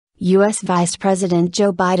U.S. Vice President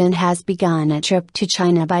Joe Biden has begun a trip to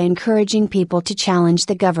China by encouraging people to challenge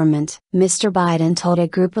the government. Mr. Biden told a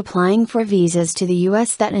group applying for visas to the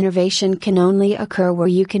U.S. that innovation can only occur where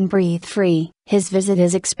you can breathe free. His visit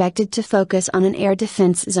is expected to focus on an air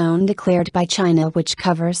defense zone declared by China, which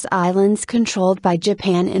covers islands controlled by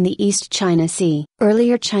Japan in the East China Sea.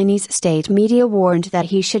 Earlier, Chinese state media warned that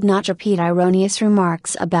he should not repeat erroneous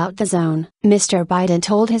remarks about the zone. Mr. Biden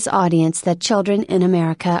told his audience that children in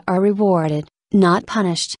America are rewarded, not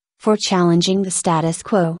punished, for challenging the status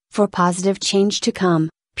quo. For positive change to come,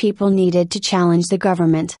 people needed to challenge the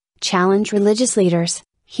government, challenge religious leaders.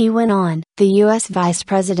 He went on. The U.S. Vice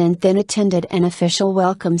President then attended an official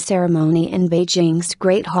welcome ceremony in Beijing's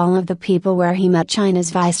Great Hall of the People, where he met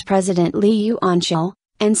China's Vice President Yuanchao,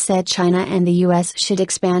 and said China and the U.S. should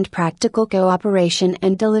expand practical cooperation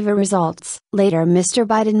and deliver results. Later, Mr.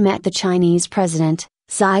 Biden met the Chinese President,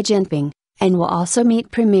 Xi Jinping, and will also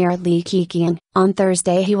meet Premier Li Keqiang. On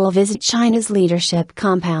Thursday, he will visit China's leadership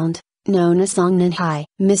compound, known as Songnanhai.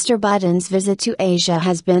 Mr. Biden's visit to Asia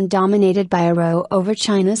has been dominated by a row over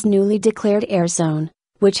China's newly declared air zone,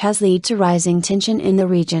 which has led to rising tension in the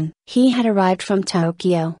region. He had arrived from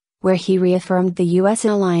Tokyo, where he reaffirmed the U.S.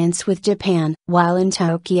 alliance with Japan. While in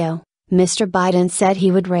Tokyo, Mr. Biden said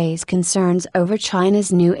he would raise concerns over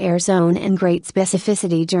China's new air zone in great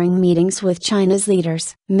specificity during meetings with China's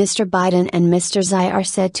leaders. Mr. Biden and Mr. Xi are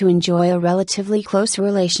said to enjoy a relatively close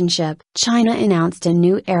relationship. China announced a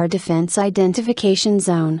new air defense identification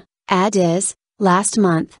zone, ADIZ, last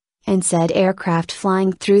month, and said aircraft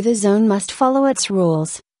flying through the zone must follow its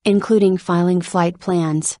rules, including filing flight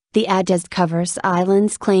plans. The ADIZ covers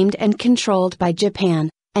islands claimed and controlled by Japan,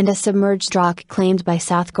 and a submerged rock claimed by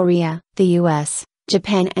South Korea. The US,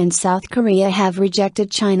 Japan and South Korea have rejected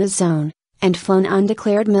China's zone, and flown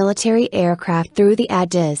undeclared military aircraft through the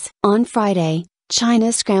ADIZ. On Friday,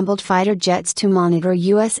 China scrambled fighter jets to monitor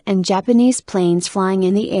US and Japanese planes flying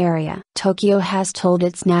in the area. Tokyo has told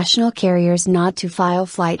its national carriers not to file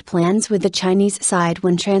flight plans with the Chinese side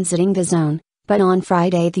when transiting the zone, but on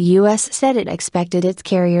Friday the US said it expected its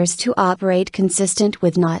carriers to operate consistent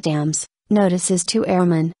with NOTAMs, notices to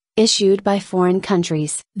airmen, issued by foreign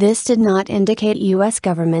countries. This did not indicate U.S.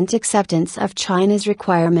 government acceptance of China's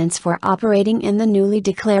requirements for operating in the newly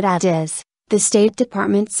declared ADIZ, the State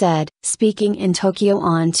Department said. Speaking in Tokyo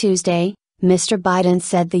on Tuesday, Mr. Biden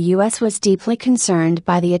said the U.S. was deeply concerned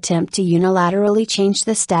by the attempt to unilaterally change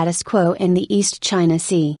the status quo in the East China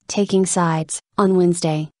Sea. Taking sides, on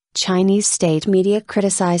Wednesday, Chinese state media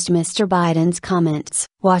criticized Mr. Biden's comments.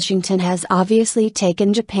 Washington has obviously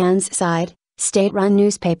taken Japan's side, state-run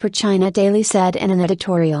newspaper China Daily said in an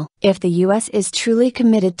editorial. If the U.S. is truly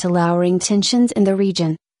committed to lowering tensions in the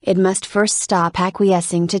region, it must first stop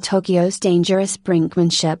acquiescing to Tokyo's dangerous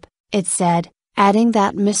brinkmanship, it said, adding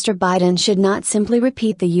that Mr. Biden should not simply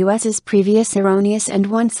repeat the U.S.'s previous erroneous and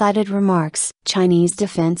one-sided remarks. Chinese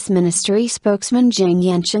Defense Ministry spokesman Jing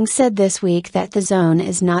Yancheng said this week that the zone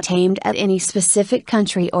is not aimed at any specific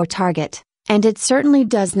country or target, and it certainly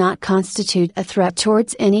does not constitute a threat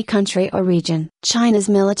towards any country or region. China's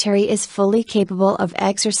military is fully capable of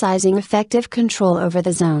exercising effective control over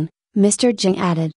the zone, Mr. Jing added.